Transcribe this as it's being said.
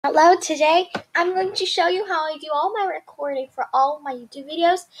Hello, today I'm going to show you how I do all my recording for all my YouTube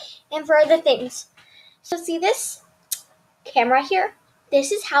videos and for other things. So see this camera here?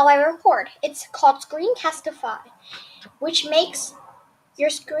 This is how I record. It's called Screencastify, which makes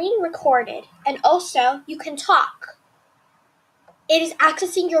your screen recorded and also you can talk. It is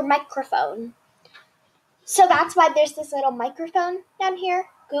accessing your microphone. So that's why there's this little microphone down here.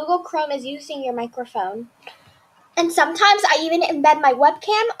 Google Chrome is using your microphone. And sometimes I even embed my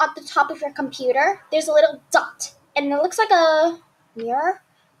webcam on the top of your computer. There's a little dot, and it looks like a mirror,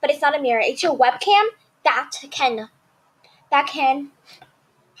 but it's not a mirror. It's your webcam that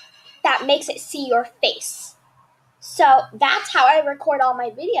makes it see your face. So that's how I record all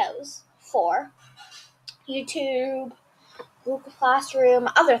my videos for YouTube, Google Classroom,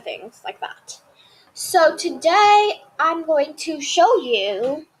 other things like that. So today I'm going to show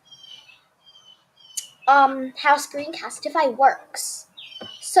you how Screencastify works.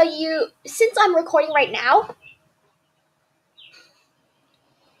 So since I'm recording right now,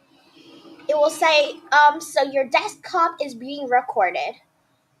 it will say, so your desktop is being recorded.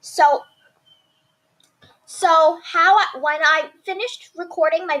 So when I finished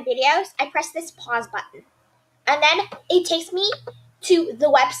recording my videos, I press this pause button. And then it takes me to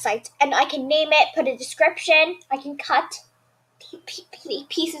the website, and I can name it, put a description, I can cut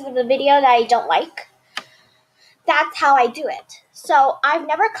pieces of the video that I don't like. That's how I do it. So I've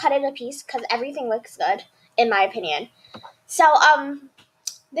never cut it a piece because everything looks good, in my opinion. So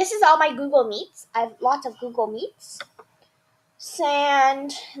this is all my Google Meets. I have lots of Google Meets.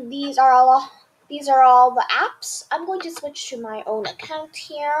 And these are all the apps. I'm going to switch to my own account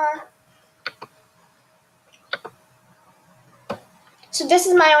here. So this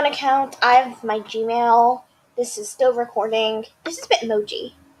is my own account. I have my Gmail. This is still recording. This is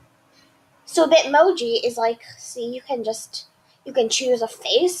Bitmoji. So Bitmoji is like, see, you can choose a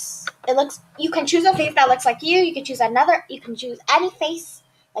face. You can choose a face that looks like you. You can choose any face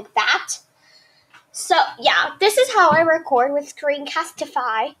like that. So yeah, this is how I record with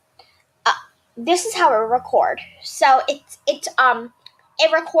Screencastify. This is how I record. So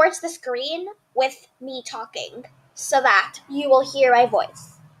it records the screen with me talking so that you will hear my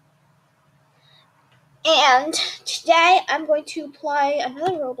voice. And today I'm going to play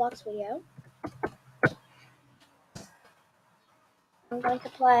another Roblox video. I'm going to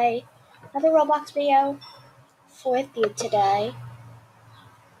play another Roblox video with you today.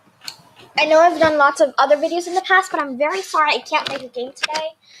 I know I've done lots of other videos in the past, but I'm very sorry I can't make a game today.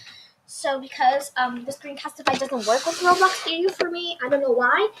 So because the Screencastify doesn't work with Roblox Studio for me, I don't know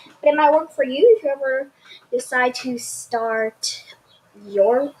why, but it might work for you if you ever decide to start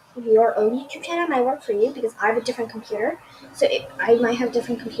your own YouTube channel. It might work for you because I have a different computer, so I might have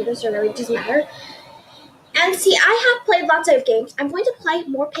different computers, so it really doesn't matter. And see, I have played lots of games. I'm going to play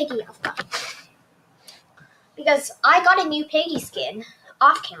more Piggy Alpha because I got a new Piggy skin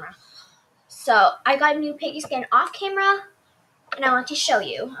off camera. So I got a new Piggy skin off camera, and I want to show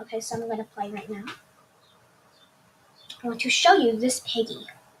you. Okay, so I'm going to play right now. I want to show you this Piggy.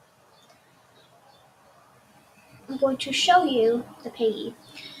 I'm going to show you the Piggy.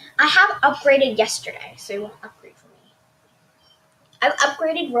 I have upgraded yesterday, so it won't upgrade for me. I've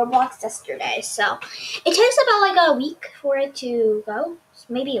upgraded Roblox yesterday, so it takes about like a week for it to go.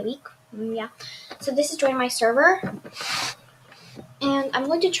 Maybe a week, yeah. So this is join my server, and I'm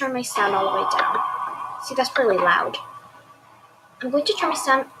going to turn my sound all the way down. See, that's pretty loud. I'm going to turn my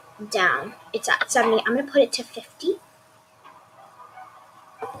sound down. It's at 70. I'm going to put it to 50.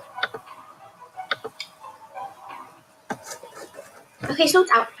 Okay, so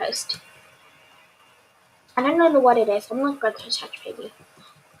it's Outpost. I don't know what it is. I'm not going to touch Piggy.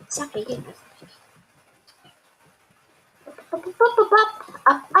 It's not Piggy.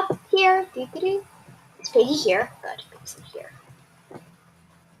 Up here. It's Piggy here. Good. Piggy's here.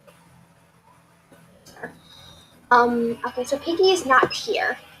 Okay, so Piggy is not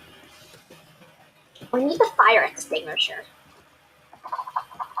here. We need the fire extinguisher.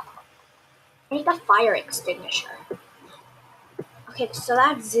 Okay, so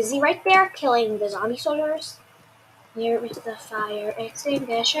that's Zizzy right there, killing the zombie soldiers. Where is the fire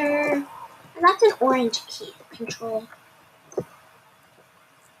extinguisher? And that's an orange key control.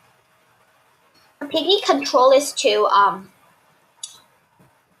 The Piggy control is to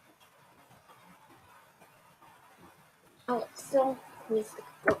it still needs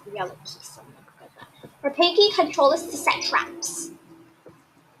the yellow key somewhere. Her Piggy control is to set traps.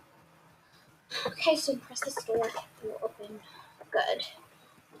 Okay, so press this door. It will open. Good.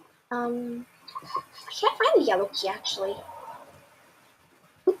 I can't find the yellow key actually.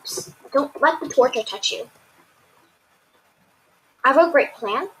 Oops. Don't let the torture touch you. I have a great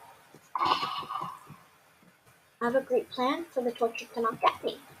plan. I have a great plan for the torture to not get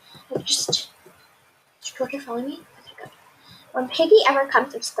me. Like, just torture following me. Okay, good. When Piggy ever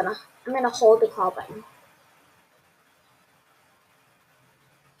comes, I'm gonna hold the crawl button.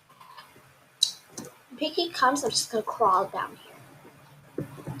 When Piggy comes, I'm just gonna crawl down here.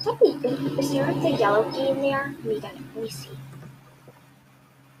 Is there the yellow key in there? Let me see.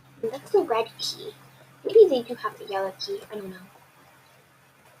 That's the red key. Maybe they do have the yellow key. I don't know.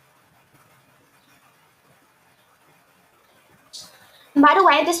 And by the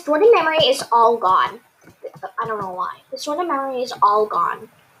way, this stored memory is all gone. I don't know why. The stored memory is all gone.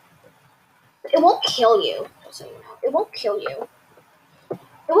 It won't kill you, just so you know. It won't kill you. It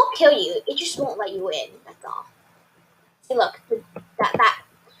won't kill you. It just won't let you in. That's all. See, look, the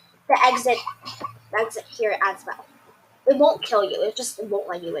exit here as well. It won't kill you. It won't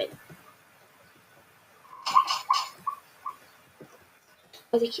let you in.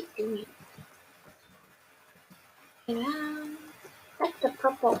 Oh, they keep doing it. And that's the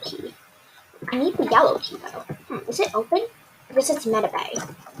purple key. I need the yellow key though. Is it open? I guess it's Metabay.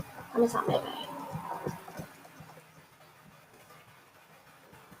 It's not Metabay.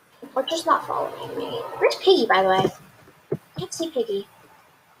 Or just not following me. Where's Piggy, by the way? I can't see Piggy.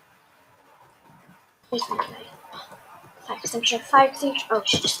 Where's Metabay? Fire extinguisher. Oh,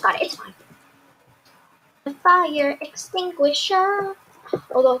 she just got it. It's fine. The fire extinguisher.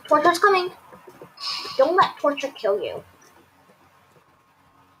 Although torture's coming. Don't let torture kill you.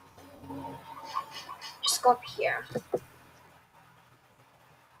 Just go up here.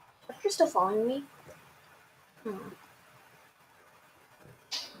 Torture's still following me.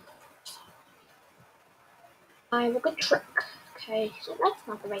 I have a good trick. Okay, so that's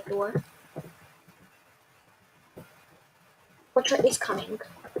not the right door. Torture is coming.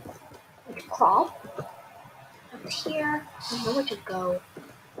 I can crawl. Up here. I don't know where to go.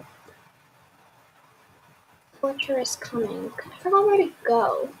 Torture is coming. I forgot where to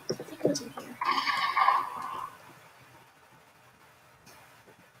go. I think it was in here.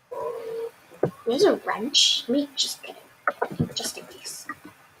 There's a wrench. Let me just get it. Just in case.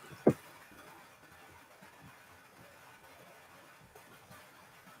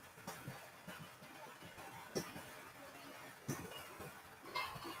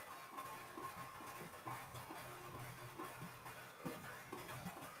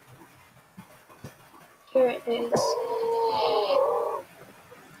 Here it is.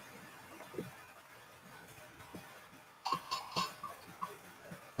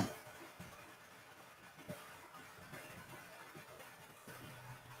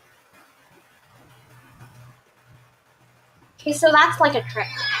 Okay, so that's like a trick.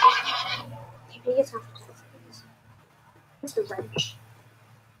 Maybe it's not for this. It's the wrench.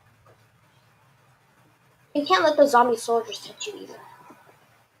 You can't let the zombie soldiers touch you either.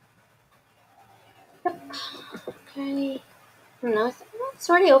 Yep. Okay. No, it's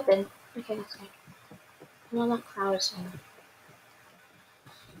already open. Okay, that's fine. No, that crowd is fine.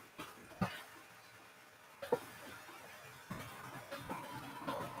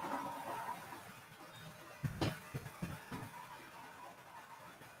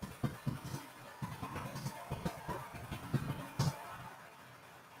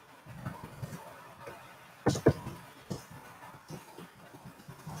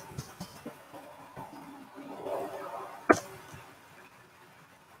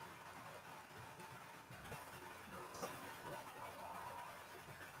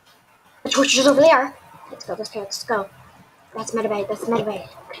 The torture's over there. Let's go. That's Metabay.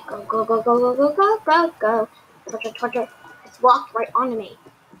 Okay, go. Torture. It's walked right onto me.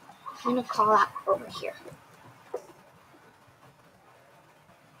 I'm gonna crawl out over here.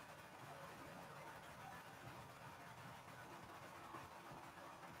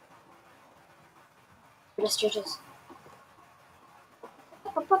 Just.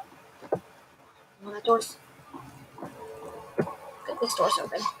 Up. Oh, that door's. Good, this door's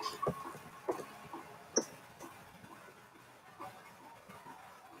open.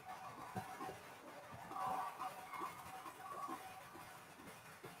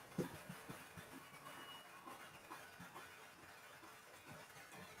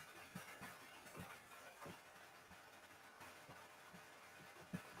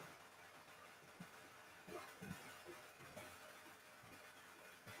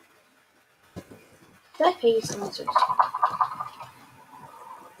 Did I pay you some answers?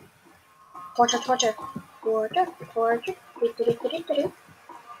 Torture.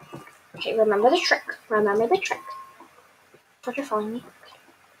 Okay, remember the trick. Torture following me.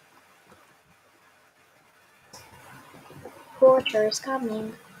 Torture is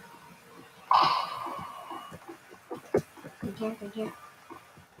coming. here, right here.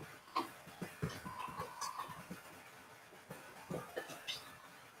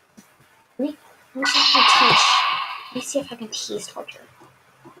 Let me see if I can teach. Let me see if I can tease torture.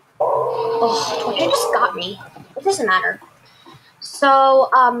 Oh, torture just got me. It doesn't matter. So,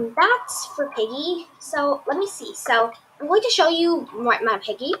 that's for Piggy. So, let me see. So, I'm going to show you my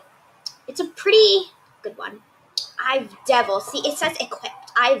Piggy. It's a pretty good one. I've devil. See, it says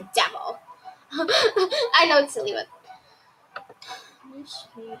equipped. I've devil. I know it's silly, but...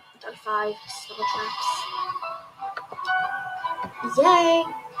 Done 5 silver traps. Yay!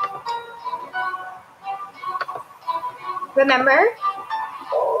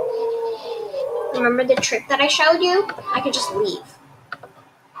 Remember the trick that I showed you? I could just leave.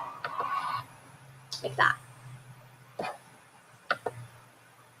 Like that.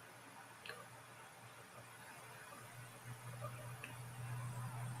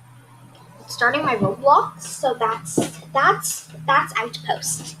 Starting my Roblox, so that's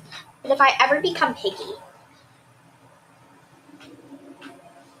Outpost. But if I ever become Piggy,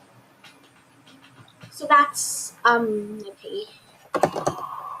 so that's Piggy.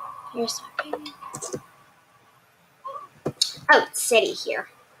 Here's my Piggy. Oh, it's City here.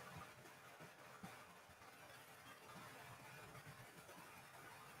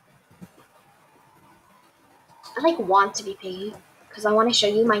 I want to be Piggy because I want to show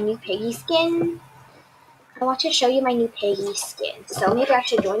you my new Piggy skin. I want to show you my new Piggy skin. So maybe I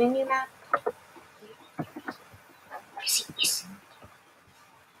should join a new map. Yes.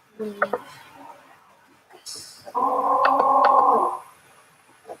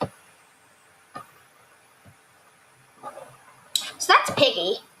 So that's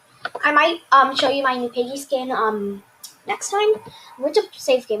Piggy. I might show you my new Piggy skin next time. I'm going to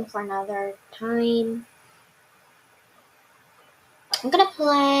save game for another time. I'm gonna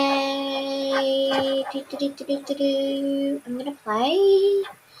play. I'm gonna play.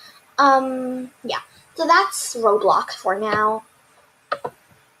 Yeah. So that's Roblox for now.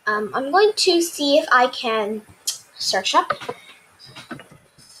 I'm going to see if I can search up.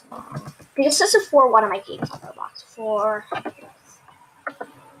 This is for one of my games on Roblox. For.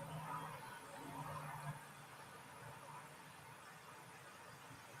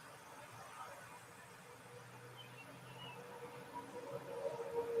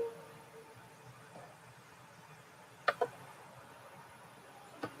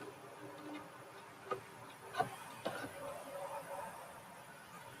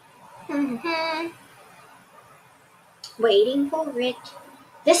 Waiting for it.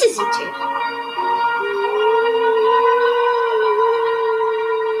 This is YouTube.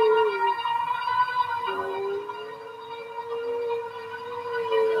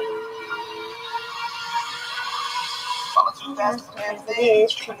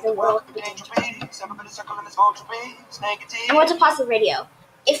 I want to pause the video.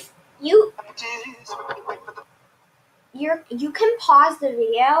 If you can pause the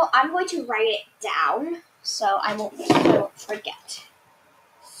video, I'm going to write it down so I won't forget.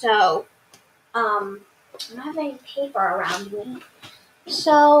 So, I don't have any paper around me.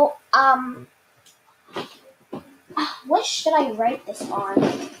 So, what should I write this on?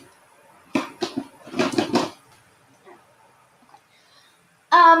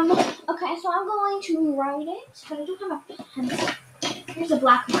 Okay, so I'm going to write it, but I don't have a pencil. Here's a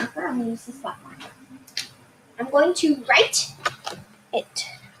black marker. I'm going to use this black marker. I'm going to write it.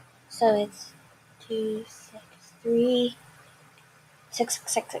 So it's 263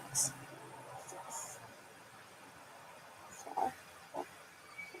 666.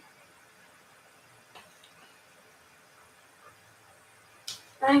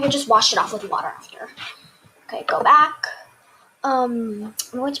 And I can just wash it off with water after. Okay, go back. I'm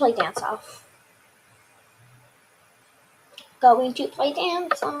going to play dance off. Going to play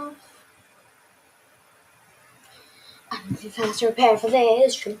dance off. I'm too fast to prepare for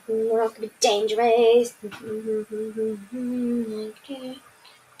this. We're not gonna be dangerous.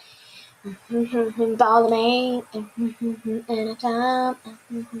 Follow me. And a time.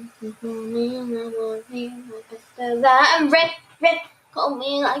 I'm red. Call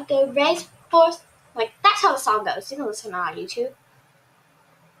me like a race horse. Like, that's how the song goes. You can listen on YouTube.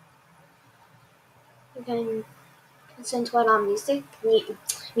 You can listen to it on music.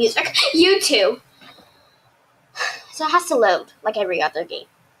 YouTube. So it has to load like every other game.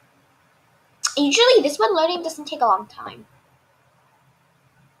 Usually this one loading doesn't take a long time.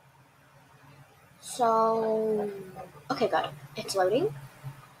 So, okay, got it. It's loading.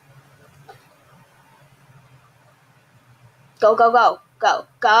 Go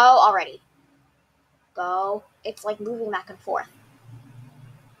already. Go. It's like moving back and forth.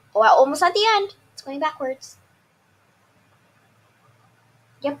 Oh, almost at the end. It's going backwards.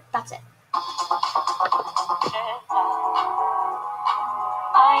 Yep, that's it.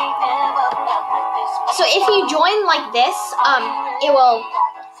 So if you join like this, it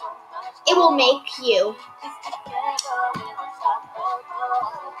will make you.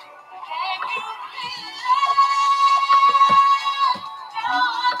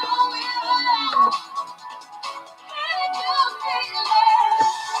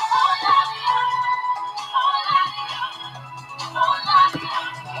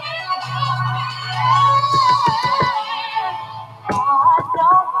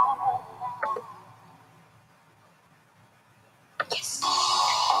 Yes.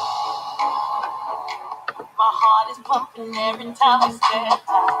 My heart is pumping every time I step out.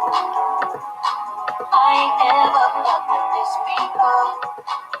 I ain't ever felt like this before.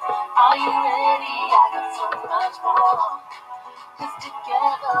 Are you ready? I got so much more. 'Cause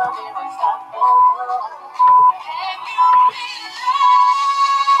together we're unstoppable. Can you feel it?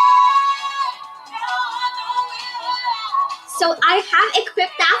 Now I know we're alive. So I have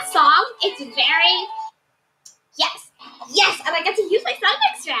equipped that song. It's very yes, and I get to use my song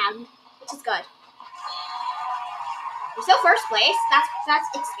next round, which is good. We're still first place. That's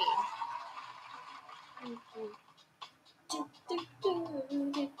extreme.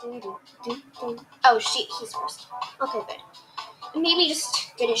 Oh, he's first. Okay, good. Maybe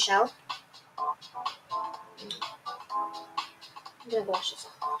just get a show. I'm gonna wash this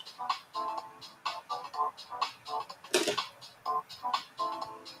off.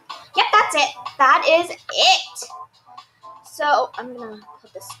 Yep, that's it. That is it. So I'm gonna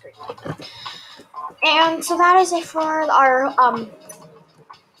put this screen. And so that is it for our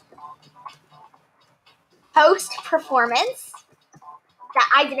host performance that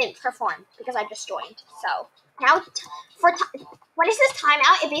I didn't perform because I just joined. So now when it says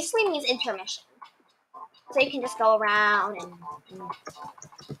timeout, it basically means intermission. So you can just go around and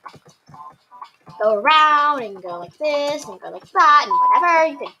go like this and go like that and whatever.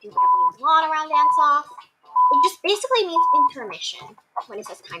 You can do whatever you want around dance off. It just basically means intermission when it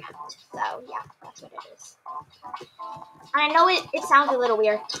says timeout. So yeah, that's what it is. And I know it sounds a little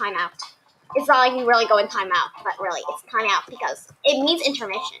weird, timeout. It's not like you really go in timeout, but really it's timeout because it means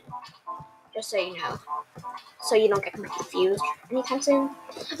intermission. Just so you know. So you don't get confused anytime soon.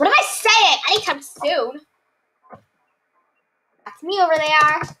 What am I saying? Anytime soon? That's me over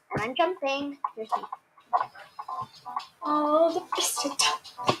there. And I'm jumping. Here's me. Oh, the best of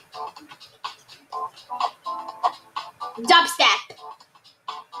dubstep.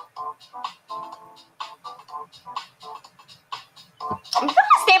 I'm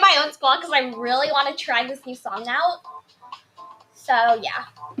gonna stay in my own spot because I really want to try this new song out. So yeah,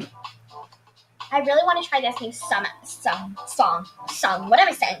 I really want to try this new song. What am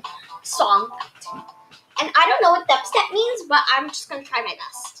I saying? Song. And I don't know what dubstep means, but I'm just gonna try my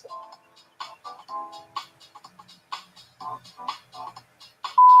best.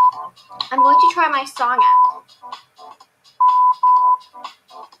 I'm going to try my song out.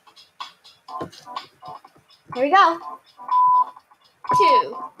 Here we go.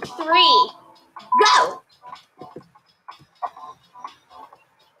 2, 3, go!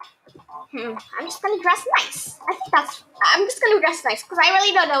 I'm just gonna dress nice. I'm just gonna dress nice because I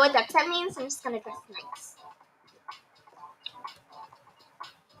really don't know what dubstep means. I'm just gonna dress nice.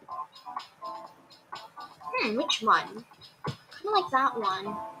 Which one? Kind of like that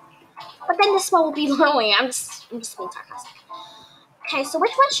one. But then this one will be lonely. I'm just being sarcastic. Okay, so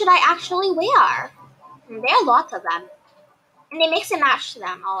which one should I actually wear? There are lots of them. And they mix and match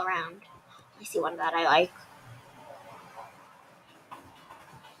them all around. I see one that I like.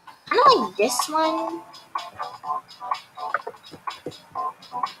 Kind of like this one.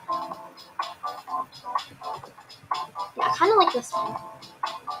 Yeah, kind of like this one.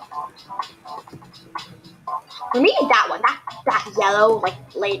 Or maybe that one. That yellow, like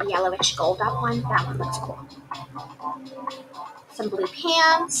light yellowish gold. That one looks cool. Some blue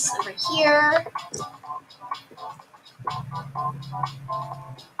pants over here.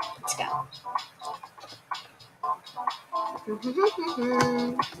 Let's go.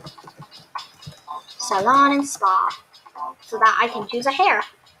 Salon and spa. So that I can choose a hair.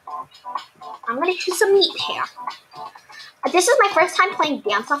 I'm going to choose some neat hair. This is my first time playing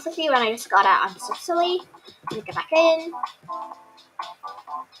Dance Off with you, and I just got out on Sicily. Let me get back in.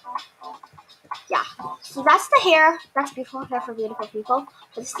 Yeah, so that's the hair. That's beautiful hair for beautiful people.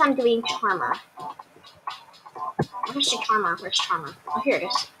 But this time I'm doing Charmer. Where's Charmer? Where's Charmer? Oh, here it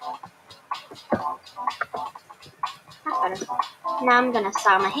is. That's better. Now I'm going to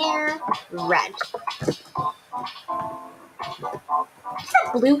style my hair red. What's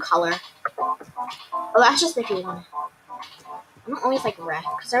that blue color? Oh, that's just if you want it. I'm don't always like red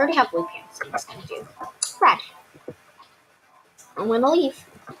because I already have blue pants. So I'm just gonna do red. I'm gonna leave.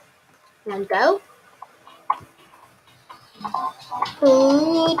 And then go.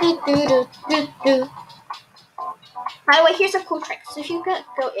 Ooh, do, do, do, do, do. By the way, here's a cool trick. So if you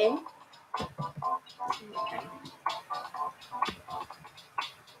go in.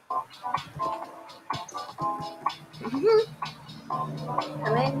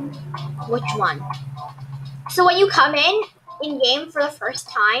 Come in. Which one? So when you come in game for the first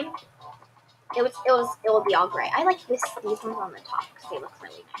time, it will be all gray. I like these ones on the top because they look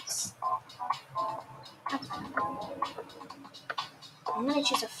really nice. I'm gonna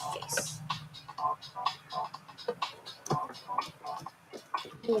choose a face.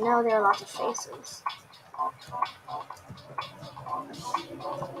 You know there are lots of faces.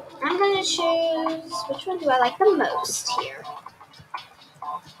 I'm gonna choose, which one do I like the most here?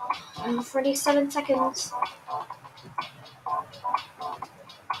 47 seconds.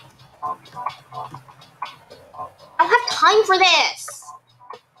 I don't have time for this.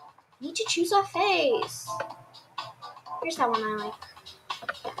 I need to choose a face. Here's that one I like.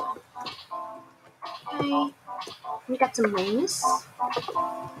 Okay. We got some wings.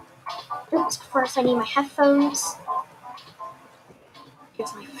 Oops, first I need my headphones.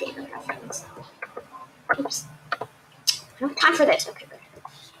 Here's my favorite headphones. Oops. I don't have time for this. Okay, good.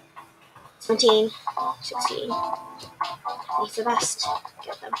 17, 16. These are the best.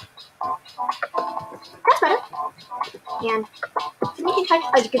 Get them. That's better. And you can type.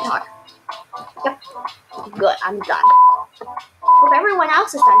 Oh, you can talk. Yep. Good. I'm done. Hope everyone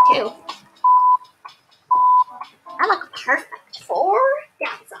else is done too. I look perfect for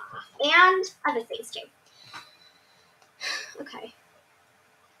dance off and other things too. Okay.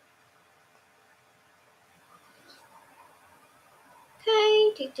 Okay.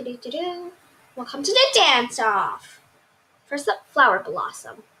 Welcome to the dance off. First up, flower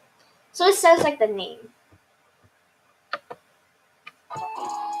blossom. So it says like the name.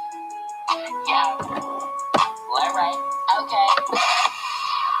 Yeah. Well, alright. Okay.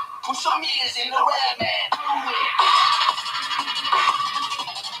 Put some years in the red, man.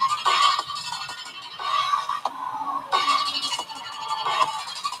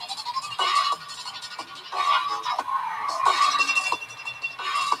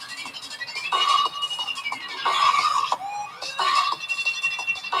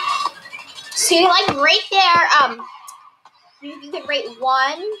 So you like right there, you can rate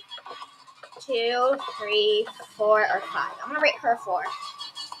 1, 2, 3, 4, or 5. I'm gonna rate her 4.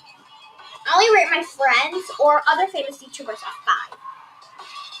 I only rate my friends or other famous YouTubers at 5.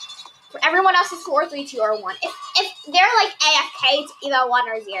 For everyone else is 4, 3, 2, or 1. If they're like AFK, it's either 1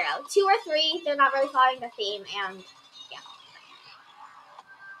 or 0. 2 or 3, they're not really following the theme, and yeah.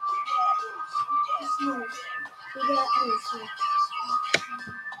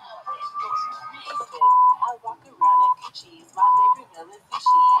 I walk around at Gucci's, my favorite villain is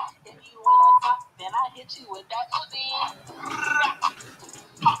she. If you wanna talk, then I hit you with that pussy.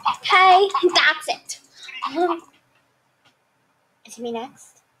 Okay, that's it. Is me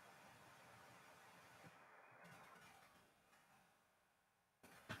next?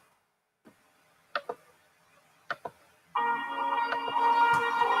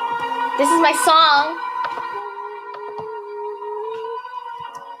 This is my song.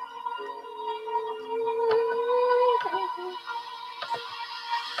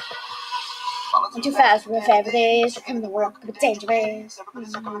 I'm too fast for my favorite days. You're coming to work, but it's dangerous. Everybody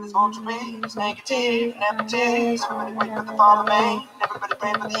circling this vulture race. Negative, nepotist. Everybody wait for the fall of May. Everybody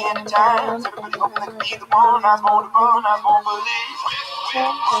pray for the end of times. Everybody hoping they can be the one. I was born to run, I was born to believe.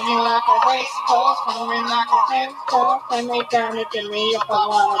 Coming like a race course, coming like a race course. When they done it to me, if I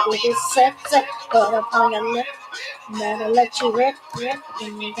wanna be this sexy, put up on your lip. Never let you rip.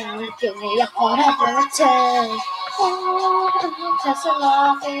 When you down, give me a part of your time. Just a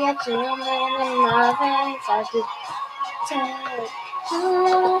love for your dream and loving, I could take.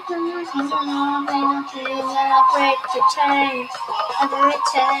 Come along and feel that I break the chain every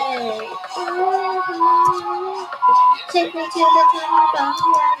day. Take me to the top, I'm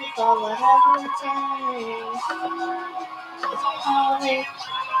ready for whatever it takes. Always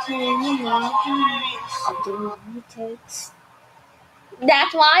turning my hands, I'll do what it takes.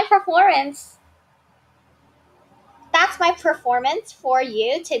 That's my performance. That's my performance for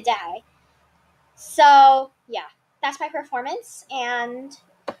you today. So, yeah, that's my performance, and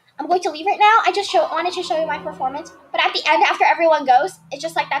I'm going to leave it now. I just wanted to show you my performance, but at the end, after everyone goes, it's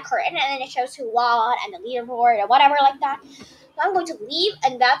just like that curtain, and then it shows who won, and the leaderboard, and whatever like that. So I'm going to leave,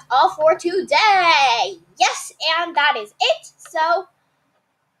 and that's all for today. Yes, and that is it. So,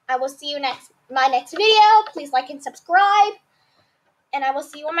 I will see you my next video. Please like and subscribe. and I will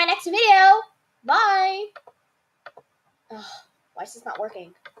see you in my next video. Bye. Ugh, why is this not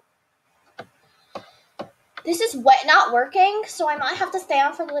working? This is not working, so I might have to stay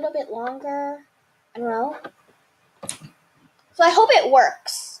on for a little bit longer. I don't know. So I hope it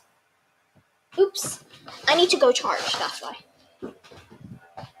works. Oops. I need to go charge, that's why.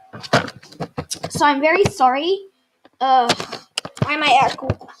 So I'm very sorry. Why am I at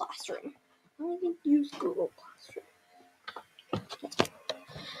Google Classroom? I don't even use Google Classroom.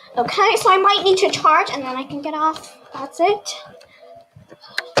 Okay, so I might need to charge and then I can get off. That's it.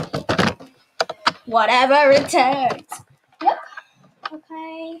 Whatever it takes. Yep.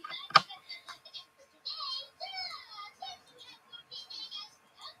 Okay.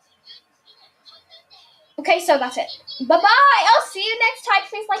 Okay, so that's it. Bye-bye. I'll see you next time.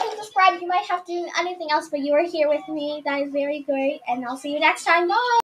 Please like and subscribe. You might have to do anything else, but you are here with me. That is very great. And I'll see you next time. Bye.